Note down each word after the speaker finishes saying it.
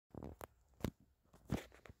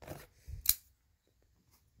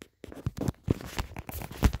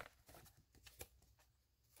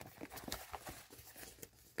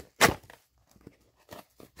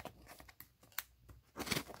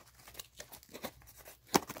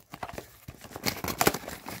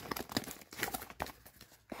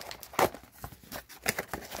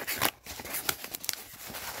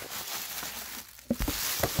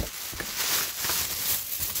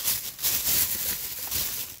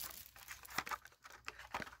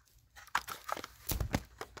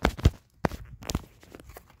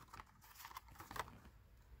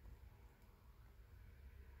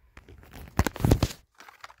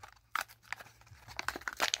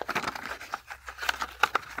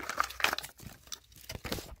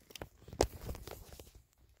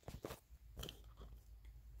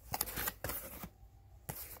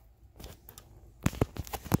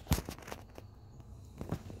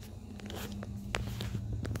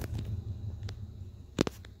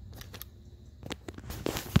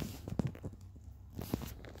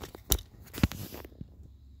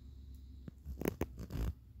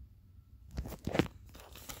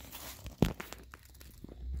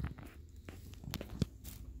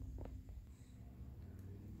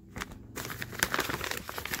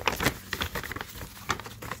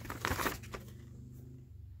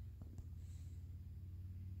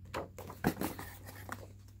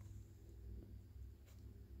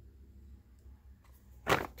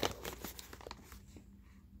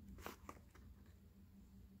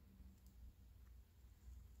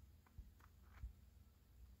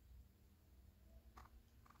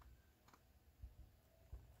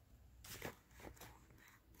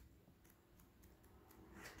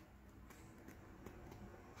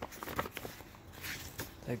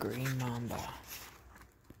The Green Mamba.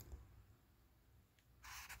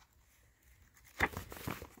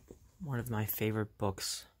 One of my favorite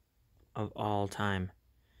books of all time.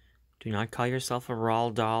 Do not call yourself a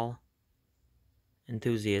Roald Dahl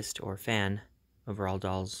enthusiast or fan of Roald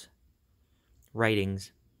Dahl's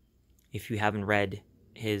writings if you haven't read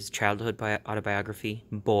his childhood autobiography,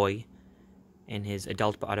 Boy, and his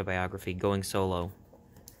adult autobiography, Going Solo.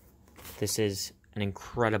 This is an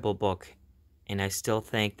incredible book, and I still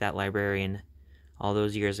thank that librarian all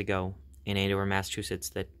those years ago in Andover, Massachusetts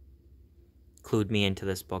that clued me into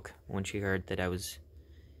this book when she heard that I was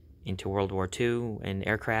into World War II and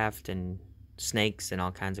aircraft and snakes and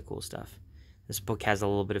all kinds of cool stuff. This book has a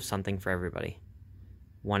little bit of something for everybody.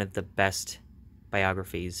 One of the best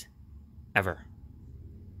biographies ever.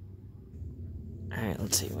 Alright,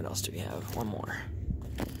 let's see, what else do we have? One more.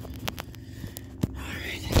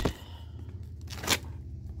 Alright.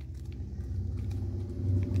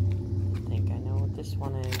 I think I know what this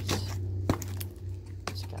one is.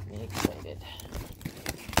 It's got me excited.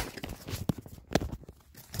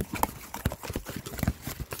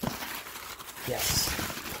 Yes.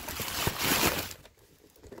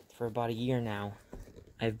 For about a year now,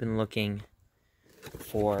 I've been looking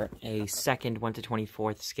for a second 1 to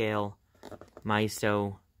 24th scale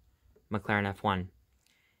Maisto McLaren F1.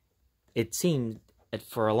 It seemed,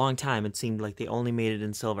 for a long time, it seemed like they only made it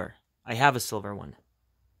in silver. I have a silver one.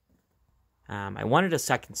 I wanted a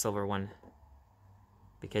second silver one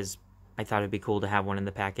because I thought it'd be cool to have one in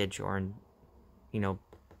the package or in,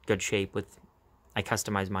 good shape with... I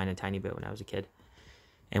customized mine a tiny bit when I was a kid.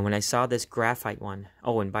 And when I saw this graphite one...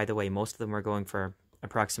 Oh, and by the way, most of them were going for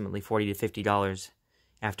approximately $40 to $50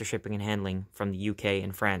 after shipping and handling from the UK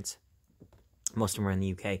and France. Most of them were in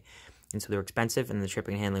the UK. And so they were expensive, and the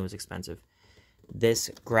shipping and handling was expensive.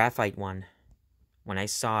 This graphite one, when I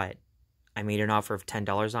saw it, I made an offer of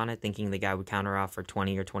 $10 on it, thinking the guy would counter offer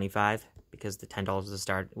 $20 or $25, because the $10 to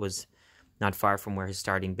start was not far from where his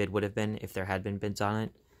starting bid would have been if there had been bids on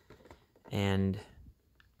it. And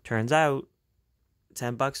turns out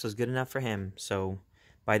 $10 was good enough for him. So,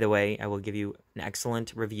 by the way, I will give you an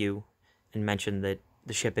excellent review and mention that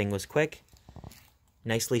the shipping was quick,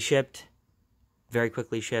 nicely shipped, very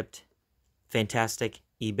quickly shipped, fantastic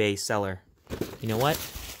eBay seller. You know what?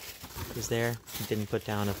 Is there? He didn't put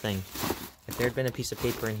down a thing. If there had been a piece of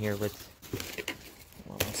paper in here with...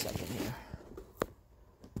 Hold on 1 second here.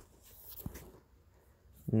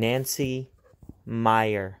 Nancy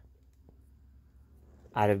Meyer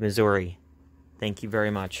out of Missouri. Thank you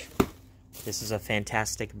very much. This is a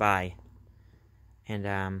fantastic buy.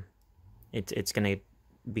 And it's going to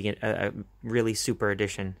be a really super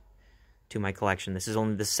addition to my collection. This is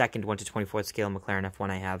only the second 1 to 24th scale McLaren F1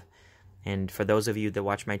 I have. And for those of you that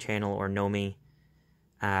watch my channel or know me,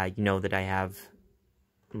 you know that I have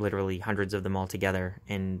literally hundreds of them all together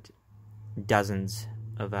and dozens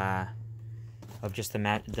of just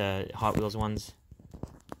the Hot Wheels ones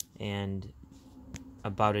and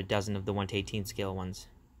about a dozen of the 1 to 18 scale ones.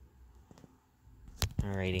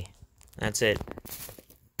 Alrighty, that's it.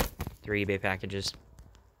 3 eBay packages.